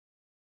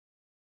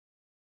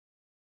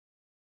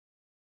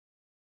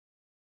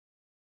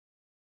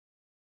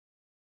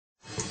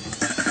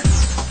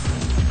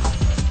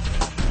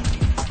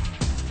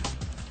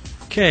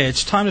Okay,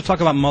 it's time to talk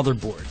about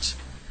motherboards.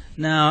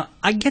 Now,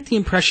 I get the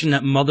impression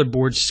that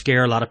motherboards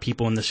scare a lot of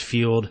people in this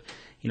field.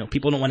 You know,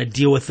 people don't want to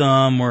deal with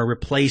them or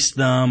replace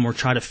them or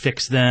try to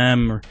fix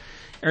them. Or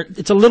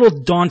it's a little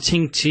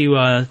daunting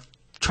to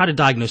try to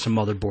diagnose a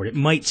motherboard. It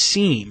might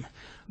seem.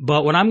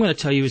 But what I'm going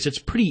to tell you is it's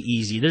pretty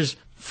easy. There's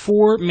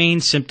 4 main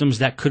symptoms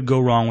that could go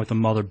wrong with a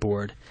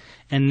motherboard.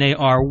 And they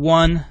are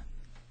 1,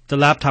 the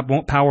laptop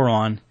won't power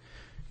on.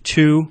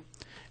 2,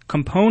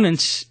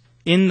 components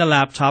in the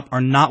laptop are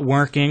not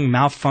working,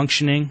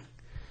 malfunctioning.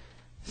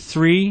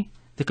 3,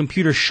 the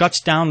computer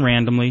shuts down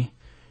randomly.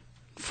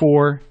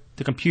 4,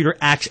 the computer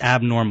acts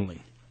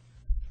abnormally.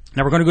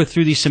 Now we're going to go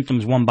through these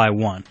symptoms one by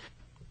one.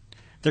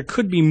 There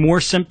could be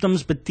more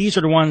symptoms, but these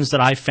are the ones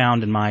that I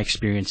found in my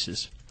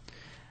experiences.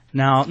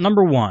 Now,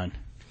 number 1,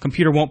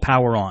 computer won't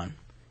power on.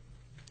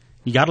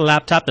 You got a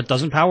laptop that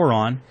doesn't power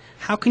on.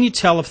 How can you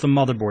tell if the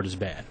motherboard is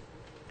bad?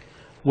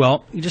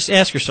 Well, you just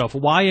ask yourself,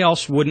 why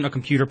else wouldn't a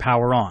computer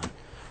power on?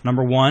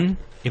 Number 1,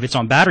 if it's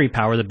on battery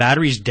power, the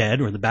battery's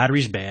dead or the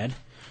battery's bad.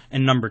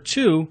 And number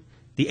 2,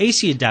 the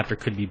AC adapter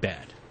could be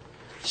bad.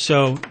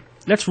 So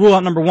let's rule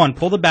out number 1.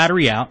 Pull the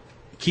battery out.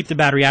 Keep the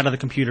battery out of the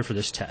computer for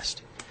this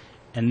test.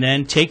 And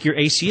then take your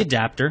AC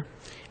adapter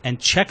and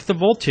check the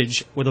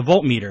voltage with a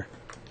voltmeter.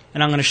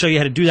 And I'm going to show you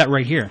how to do that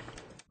right here.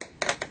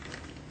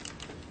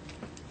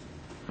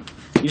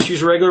 Just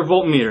use a regular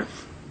voltmeter.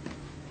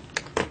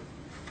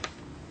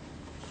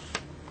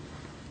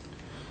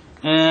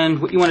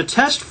 And what you want to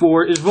test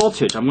for is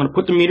voltage. I'm going to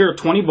put the meter at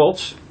 20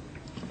 volts.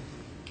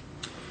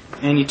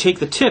 And you take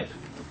the tip,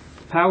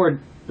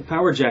 the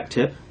power jack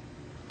tip.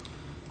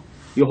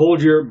 You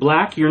hold your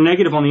black, your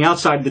negative on the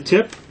outside of the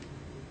tip.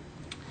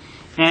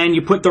 And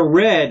you put the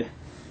red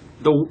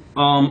in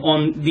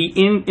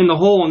the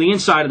hole on the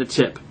inside of the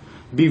tip.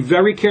 Be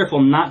very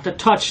careful not to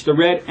touch the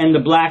red and the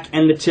black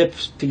and the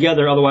tips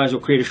together, otherwise it'll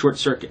create a short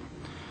circuit.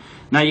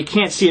 Now you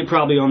can't see it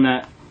probably on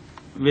that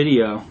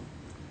video.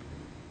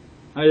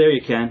 Oh, there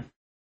you can.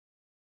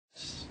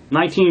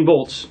 19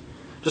 volts.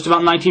 Just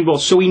about 19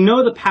 volts. So we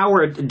know the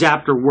power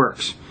adapter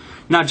works.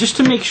 Now just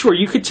to make sure,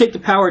 you could take the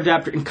power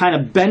adapter and kind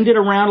of bend it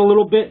around a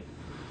little bit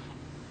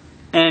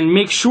and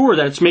make sure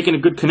that it's making a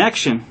good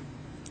connection.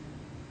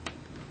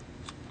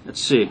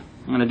 Let's see.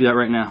 I'm going to do that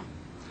right now.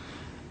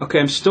 Okay,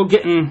 I'm still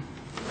getting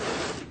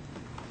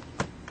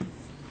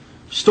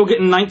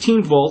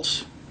 19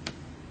 volts,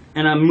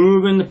 and I'm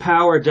moving the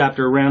power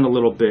adapter around a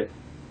little bit,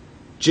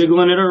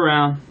 jiggling it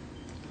around,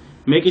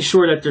 making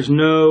sure that there's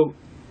no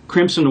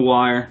crimps in the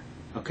wire.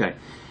 Okay.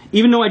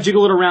 Even though I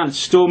jiggle it around, it's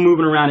still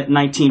moving around at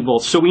 19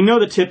 volts. So we know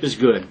the tip is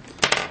good.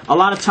 A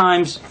lot of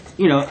times,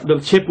 you know, the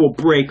tip will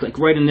break, like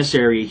right in this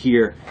area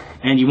here,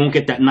 and you won't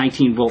get that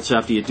 19 volts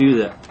after you do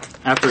that,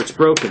 after it's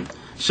broken.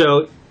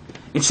 So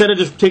instead of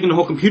just taking the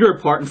whole computer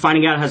apart and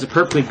finding out it has a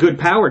perfectly good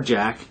power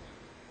jack,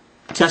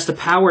 test the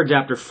power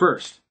adapter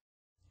first.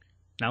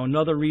 Now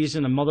another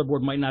reason a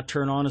motherboard might not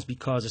turn on is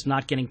because it's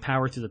not getting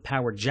power through the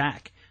power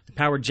jack. The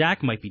power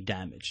jack might be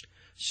damaged.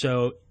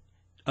 So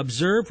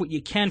observe what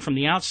you can from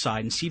the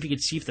outside and see if you can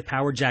see if the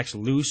power jack's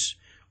loose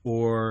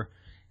or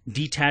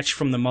detached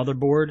from the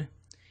motherboard.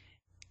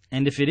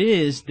 And if it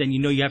is, then you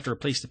know you have to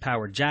replace the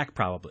power jack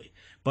probably.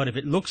 But if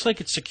it looks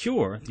like it's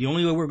secure, the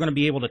only way we're going to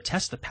be able to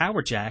test the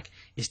power jack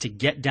is to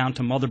get down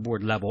to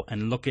motherboard level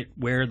and look at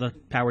where the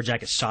power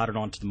jack is soldered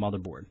onto the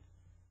motherboard.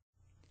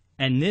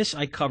 And this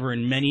I cover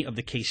in many of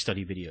the case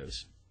study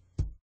videos.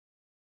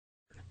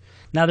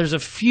 Now there's a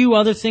few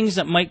other things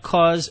that might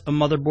cause a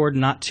motherboard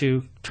not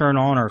to turn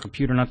on or a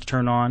computer not to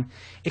turn on.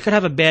 It could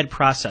have a bad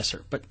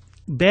processor, but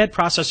bad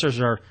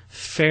processors are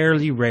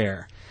fairly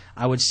rare.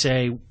 I would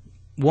say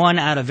 1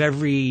 out of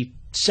every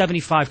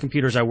 75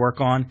 computers I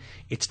work on,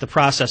 it's the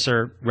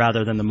processor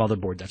rather than the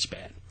motherboard that's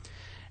bad.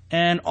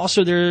 And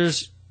also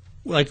there's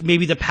like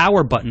maybe the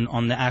power button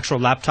on the actual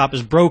laptop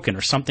is broken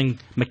or something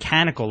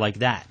mechanical like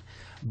that.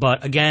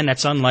 But again,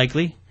 that's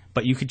unlikely,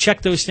 but you could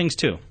check those things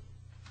too.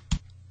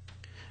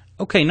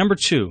 Okay, number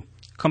 2,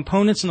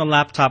 components in the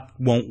laptop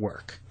won't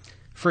work.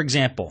 For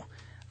example,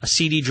 a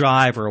CD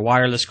drive or a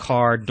wireless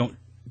card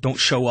don't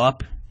show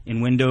up in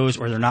Windows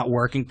or they're not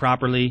working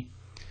properly.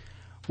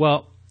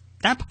 Well,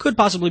 that could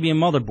possibly be a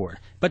motherboard,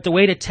 but the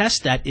way to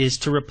test that is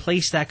to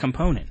replace that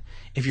component.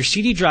 If your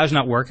CD drive's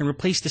not working,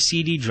 replace the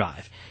CD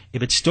drive.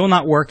 If it's still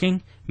not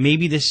working,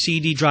 maybe the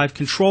CD drive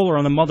controller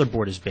on the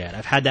motherboard is bad.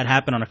 I've had that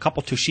happen on a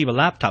couple Toshiba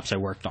laptops I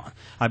worked on.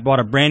 I bought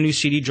a brand new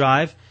CD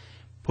drive,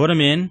 put them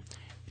in,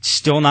 it's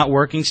still not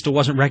working, still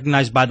wasn't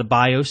recognized by the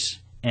BIOS,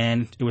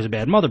 and it was a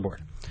bad motherboard.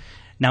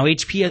 Now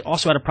HP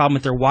also had a problem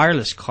with their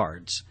wireless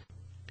cards.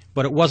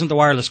 But it wasn't the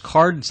wireless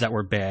cards that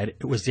were bad,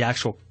 it was the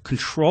actual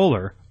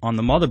controller on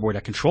the motherboard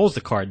that controls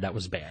the card that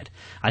was bad.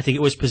 I think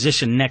it was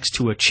positioned next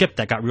to a chip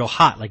that got real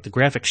hot, like the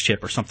graphics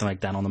chip or something like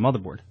that on the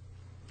motherboard.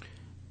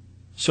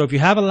 So if you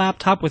have a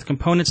laptop with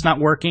components not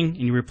working,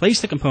 and you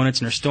replace the components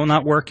and they're still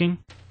not working,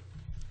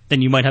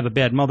 then you might have a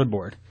bad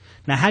motherboard.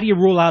 Now how do you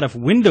rule out if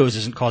Windows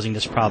isn't causing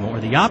this problem or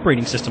the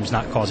operating system's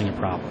not causing a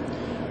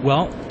problem?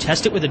 Well,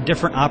 test it with a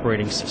different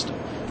operating system.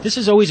 This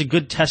is always a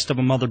good test of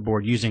a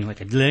motherboard using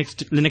like a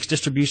Linux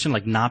distribution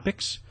like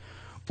Knoppix,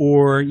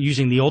 or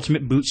using the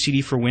Ultimate Boot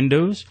CD for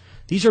Windows.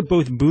 These are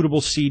both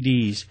bootable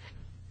CDs,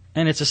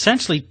 and it's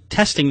essentially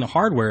testing the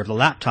hardware of the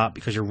laptop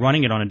because you're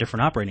running it on a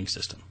different operating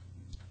system.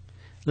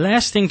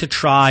 Last thing to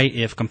try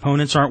if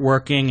components aren't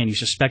working and you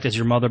suspect it's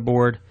your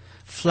motherboard,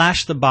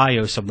 flash the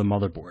BIOS of the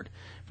motherboard.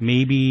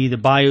 Maybe the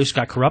BIOS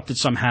got corrupted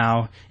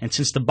somehow, and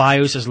since the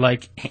BIOS is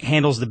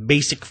handles the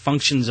basic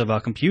functions of a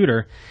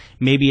computer,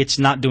 maybe it's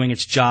not doing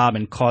its job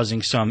and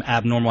causing some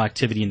abnormal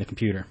activity in the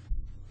computer.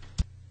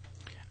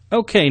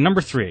 Okay,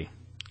 number 3.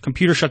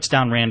 Computer shuts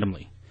down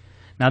randomly.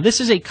 Now this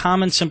is a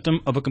common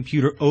symptom of a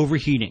computer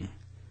overheating.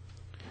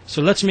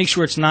 So let's make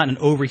sure it's not an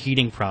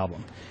overheating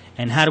problem.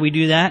 And how do we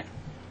do that?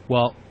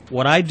 Well,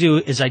 what I do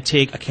is I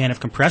take a can of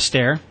compressed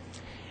air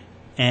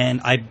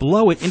and I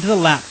blow it into the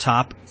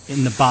laptop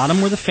in the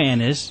bottom where the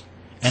fan is,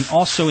 and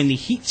also in the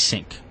heat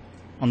sink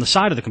on the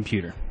side of the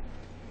computer.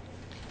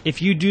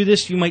 If you do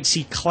this, you might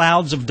see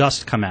clouds of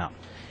dust come out,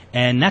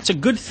 and that's a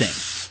good thing,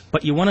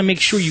 but you want to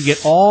make sure you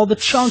get all the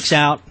chunks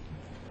out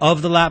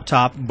of the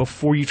laptop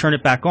before you turn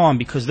it back on,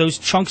 because those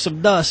chunks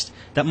of dust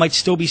that might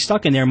still be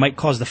stuck in there might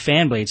cause the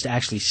fan blades to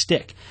actually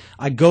stick.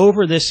 I go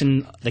over this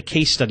in the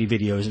case study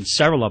videos, and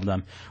several of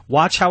them.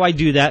 Watch how I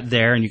do that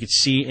there, and you can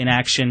see in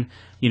action,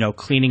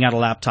 cleaning out a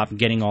laptop and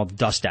getting all the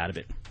dust out of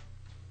it.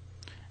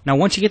 Now,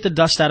 once you get the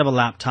dust out of a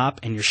laptop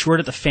and you're sure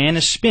that the fan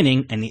is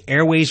spinning and the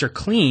airways are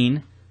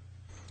clean,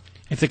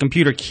 if the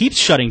computer keeps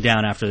shutting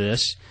down after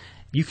this,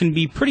 you can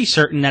be pretty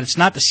certain that it's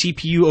not the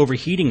CPU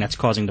overheating that's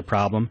causing the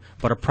problem,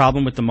 but a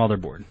problem with the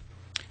motherboard.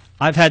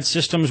 I've had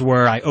systems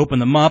where I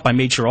opened them up, I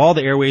made sure all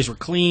the airways were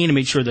clean, and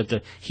made sure that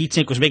the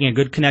heatsink was making a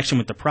good connection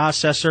with the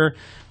processor,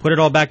 put it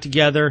all back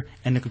together,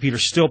 and the computer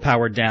still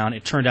powered down.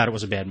 It turned out it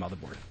was a bad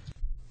motherboard.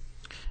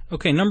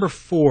 Okay, number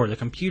 4, the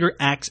computer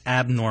acts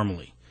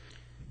abnormally.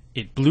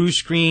 It blue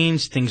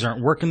screens, things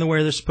aren't working the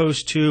way they're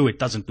supposed to, it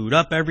doesn't boot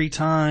up every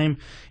time,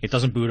 it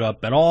doesn't boot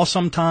up at all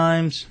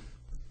sometimes.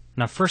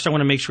 Now first I want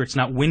to make sure it's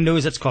not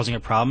Windows that's causing a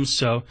problem,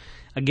 so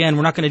again,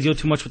 we're not going to deal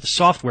too much with the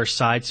software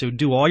side, so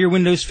do all your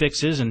Windows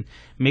fixes and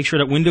make sure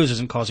that Windows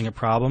isn't causing a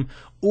problem.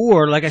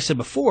 Or, like I said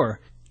before,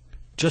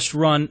 just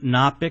run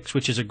Knoppix,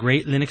 which is a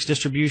great Linux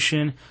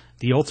distribution,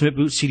 the Ultimate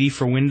Boot CD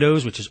for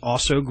Windows, which is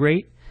also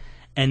great,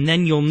 and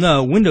then you'll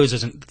know Windows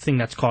isn't the thing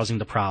that's causing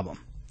the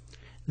problem.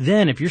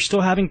 Then, if you're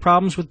still having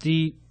problems with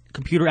the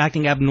computer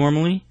acting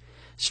abnormally,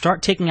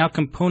 start taking out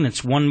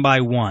components one by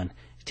one.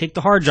 Take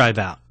the hard drive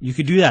out. You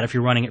could do that if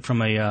you're running it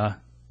from a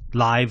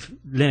live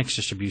Linux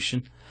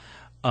distribution.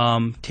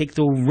 Take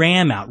the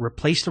RAM out.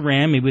 Replace the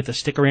RAM, maybe with a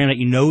stick of RAM that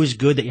you know is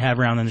good that you have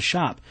around in the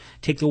shop.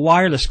 Take the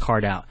wireless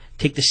card out.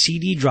 Take the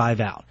CD drive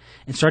out.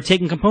 And start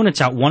taking components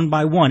out one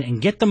by one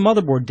and get the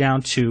motherboard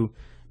down to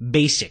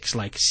basics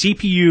like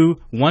CPU,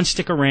 one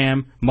stick of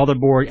RAM,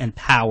 motherboard, and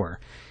power.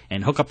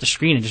 And hook up the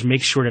screen and just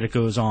make sure that it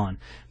goes on.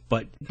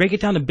 But break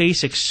it down to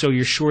basics so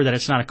you're sure that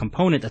it's not a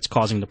component that's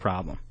causing the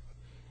problem.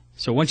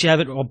 So once you have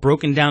it all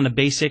broken down to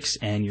basics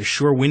and you're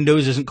sure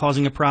Windows isn't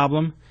causing a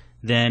problem,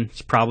 then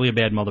it's probably a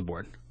bad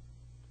motherboard.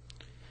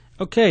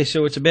 Okay,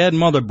 so it's a bad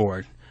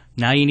motherboard.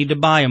 Now you need to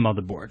buy a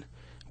motherboard.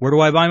 Where do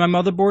I buy my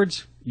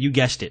motherboards? You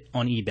guessed it,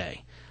 on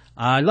eBay.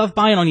 I love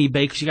buying on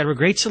eBay because you got a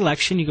great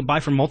selection. You can buy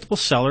from multiple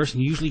sellers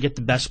and you usually get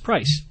the best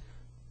price.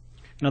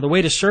 Now, the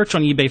way to search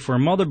on eBay for a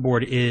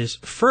motherboard is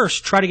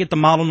first try to get the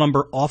model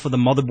number off of the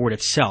motherboard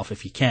itself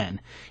if you can.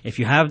 If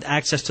you have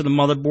access to the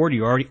motherboard,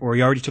 you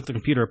already took the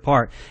computer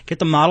apart, get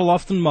the model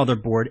off the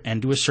motherboard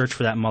and do a search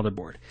for that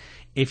motherboard.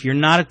 If you're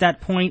not at that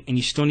point and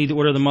you still need to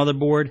order the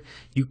motherboard,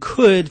 you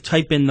could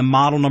type in the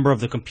model number of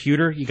the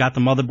computer you got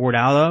the motherboard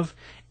out of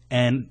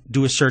and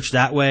do a search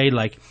that way.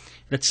 Like,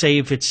 let's say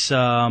if it's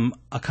a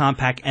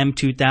Compaq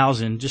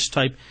M2000, just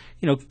type,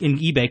 in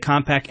eBay,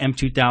 Compaq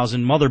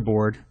M2000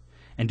 motherboard,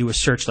 and do a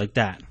search like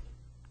that.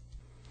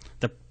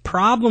 The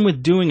problem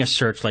with doing a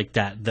search like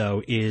that,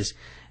 though, is,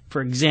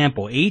 for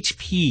example,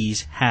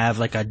 HPs have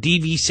like a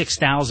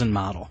DV6000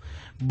 model,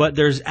 but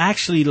there's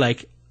actually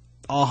like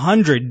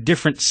 100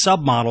 different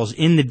submodels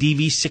in the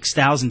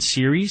DV6000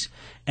 series,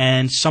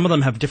 and some of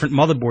them have different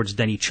motherboards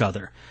than each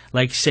other.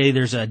 Like, say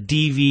there's a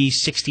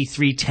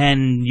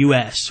DV6310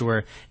 US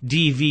or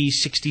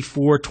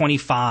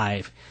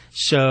DV6425.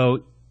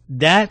 So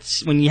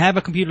that's when you have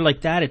a computer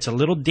like that, it's a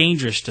little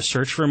dangerous to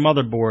search for a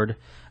motherboard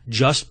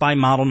just by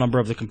model number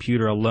of the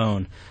computer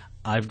alone.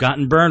 I've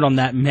gotten burned on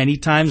that many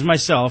times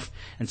myself,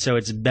 and so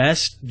it's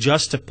best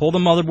just to pull the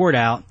motherboard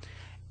out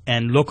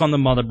and look on the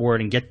motherboard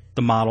and get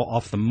the model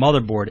off the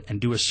motherboard and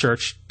do a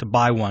search to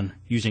buy one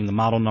using the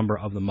model number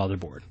of the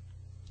motherboard.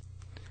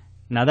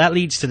 Now that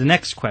leads to the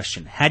next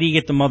question. How do you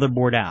get the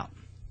motherboard out?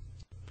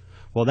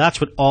 Well,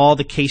 that's what all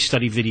the case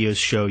study videos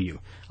show you.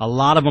 A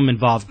lot of them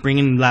involve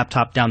bringing the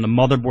laptop down to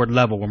motherboard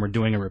level when we're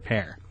doing a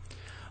repair.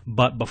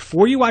 But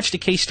before you watch the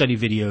case study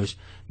videos,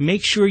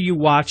 make sure you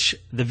watch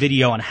the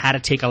video on how to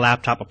take a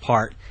laptop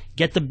apart,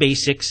 get the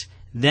basics,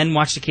 then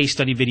watch the case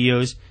study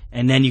videos,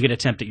 and then you can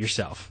attempt it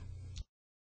yourself.